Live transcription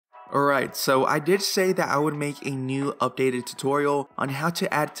Alright, so I did say that I would make a new updated tutorial on how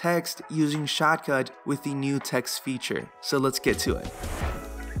to add text using Shotcut with the new text feature. So let's get to it.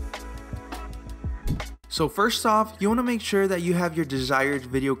 So first off, you want to make sure that you have your desired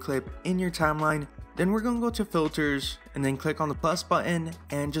video clip in your timeline. Then we're going to go to filters and then click on the plus button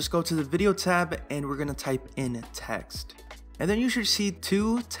and just go to the video tab and we're going to type in text. And then you should see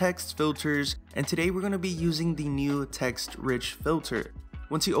two text filters, and today we're going to be using the new text rich filter.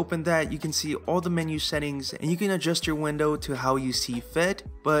 Once you open that, you can see all the menu settings and you can adjust your window to how you see fit,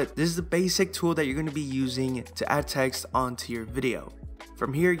 but this is the basic tool that you're going to be using to add text onto your video.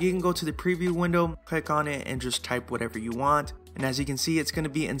 From here, you can go to the preview window, click on it and just type whatever you want. And as you can see, it's going to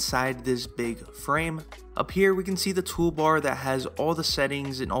be inside this big frame. Up here, we can see the toolbar that has all the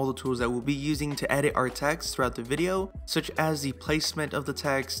settings and all the tools that we'll be using to edit our text throughout the video, such as the placement of the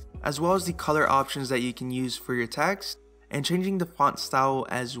text, as well as the color options that you can use for your text, and changing the font style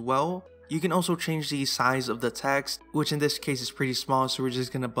as well. You can also change the size of the text, which in this case is pretty small, so we're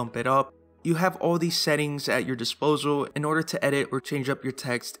just going to bump it up. You have all these settings at your disposal in order to edit or change up your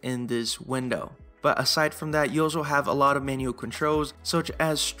text in this window. But aside from that, you also have a lot of manual controls, such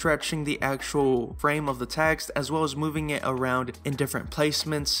as stretching the actual frame of the text, as well as moving it around in different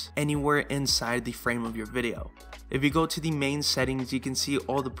placements anywhere inside the frame of your video. If you go to the main settings, you can see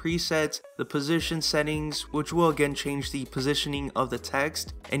all the presets, the position settings, which will again change the positioning of the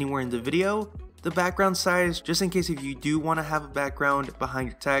text anywhere in the video. The background size, just in case if you do want to have a background behind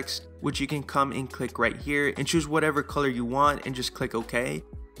your text, which you can come and click right here and choose whatever color you want and just click OK.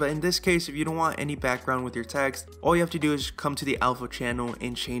 But in this case, if you don't want any background with your text, all you have to do is come to the alpha channel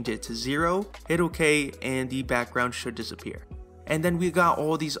and change it to 0, hit OK, and the background should disappear. And then we got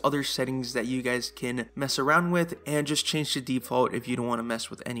all these other settings that you guys can mess around with and just change the default if you don't want to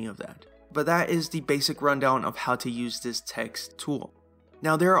mess with any of that. But that is the basic rundown of how to use this text tool.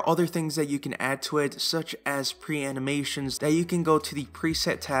 Now there are other things that you can add to it, such as pre-animations that you can go to the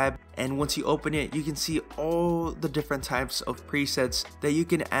preset tab, and once you open it, you can see all the different types of presets that you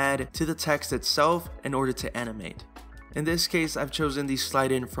can add to the text itself in order to animate. In this case, I've chosen the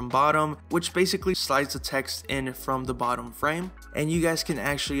slide in from bottom, which basically slides the text in from the bottom frame, and you guys can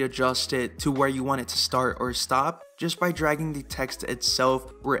actually adjust it to where you want it to start or stop just by dragging the text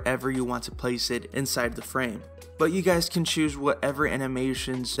itself wherever you want to place it inside the frame. But you guys can choose whatever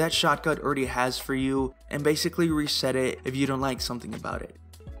animations that Shotcut already has for you and basically reset it if you don't like something about it.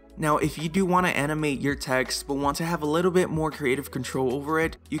 Now, if you do want to animate your text but want to have a little bit more creative control over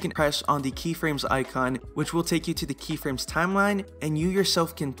it, you can press on the keyframes icon, which will take you to the keyframes timeline, and you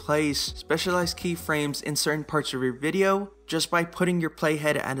yourself can place specialized keyframes in certain parts of your video just by putting your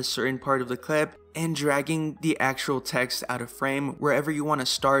playhead at a certain part of the clip and dragging the actual text out of frame wherever you want to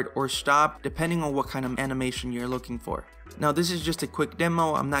start or stop, depending on what kind of animation you're looking for. Now this is just a quick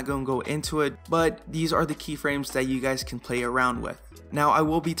demo, I'm not going to go into it, but these are the keyframes that you guys can play around with. Now I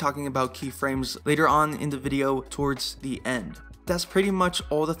will be talking about keyframes later on in the video towards the end. That's pretty much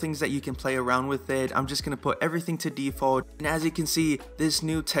all the things that you can play around with it. I'm just going to put everything to default, and as you can see, this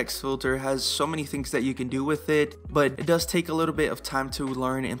new text filter has so many things that you can do with it, but it does take a little bit of time to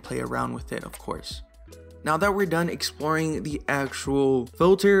learn and play around with it, of course. Now that we're done exploring the actual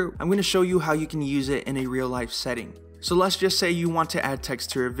filter, I'm going to show you how you can use it in a real life setting. So let's just say you want to add text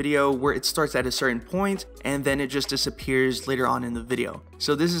to your video where it starts at a certain point and then it just disappears later on in the video.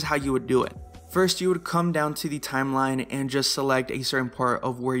 So this is how you would do it. First, you would come down to the timeline and just select a certain part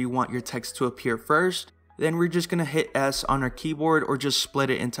of where you want your text to appear first. Then we're just going to hit S on our keyboard or just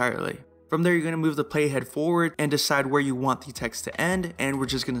split it entirely. From there, you're going to move the playhead forward and decide where you want the text to end, and we're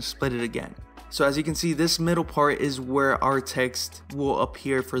just going to split it again. So as you can see, this middle part is where our text will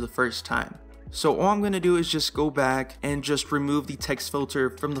appear for the first time. So all I'm going to do is just go back and just remove the text filter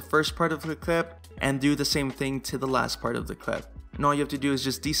from the first part of the clip and do the same thing to the last part of the clip. And all you have to do is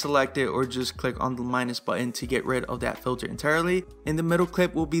just deselect it or just click on the minus button to get rid of that filter entirely. And the middle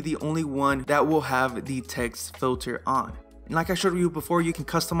clip will be the only one that will have the text filter on. And like I showed you before, you can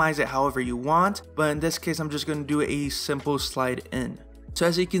customize it however you want, but in this case I'm just going to do a simple slide in. So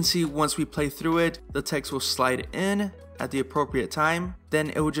as you can see, once we play through it, the text will slide in at the appropriate time, then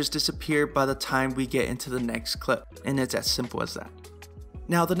it will just disappear by the time we get into the next clip, and it's as simple as that.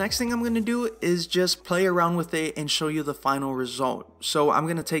 Now the next thing I'm going to do is just play around with it and show you the final result. So I'm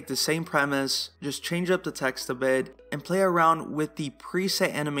going to take the same premise, just change up the text a bit, and play around with the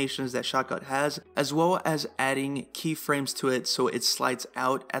preset animations that Shotcut has, as well as adding keyframes to it so it slides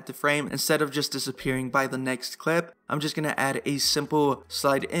out at the frame instead of just disappearing by the next clip. I'm just going to add a simple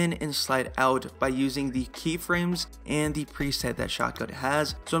slide in and slide out by using the keyframes and the preset that Shotcut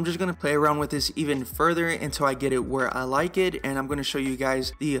has. So I'm just going to play around with this even further until I get it where I like it, and I'm going to show you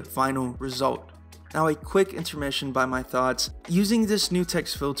guys the final result. Now, a quick intermission by my thoughts. Using this new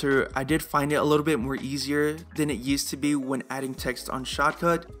text filter, I did find it a little bit more easier than it used to be when adding text on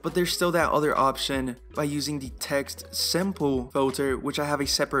Shotcut, but there's still that other option by using the text simple filter, which I have a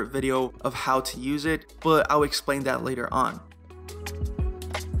separate video of how to use it, but I'll explain that later on.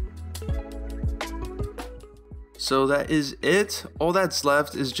 So that is it. All that's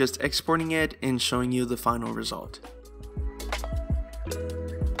left is just exporting it and showing you the final result.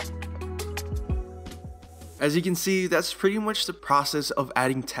 As you can see, that's pretty much the process of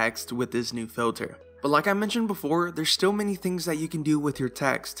adding text with this new filter. But like I mentioned before, there's still many things that you can do with your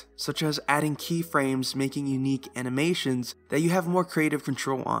text, such as adding keyframes, making unique animations that you have more creative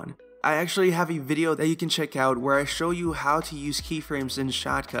control on. I actually have a video that you can check out where I show you how to use keyframes in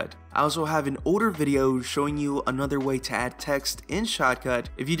Shotcut. I also have an older video showing you another way to add text in Shotcut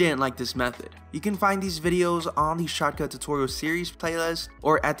if you didn't like this method. You can find these videos on the Shotcut tutorial series playlist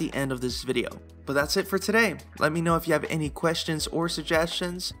or at the end of this video. But that's it for today. Let me know if you have any questions or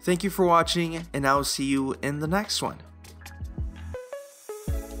suggestions. Thank you for watching, and I will see you in the next one.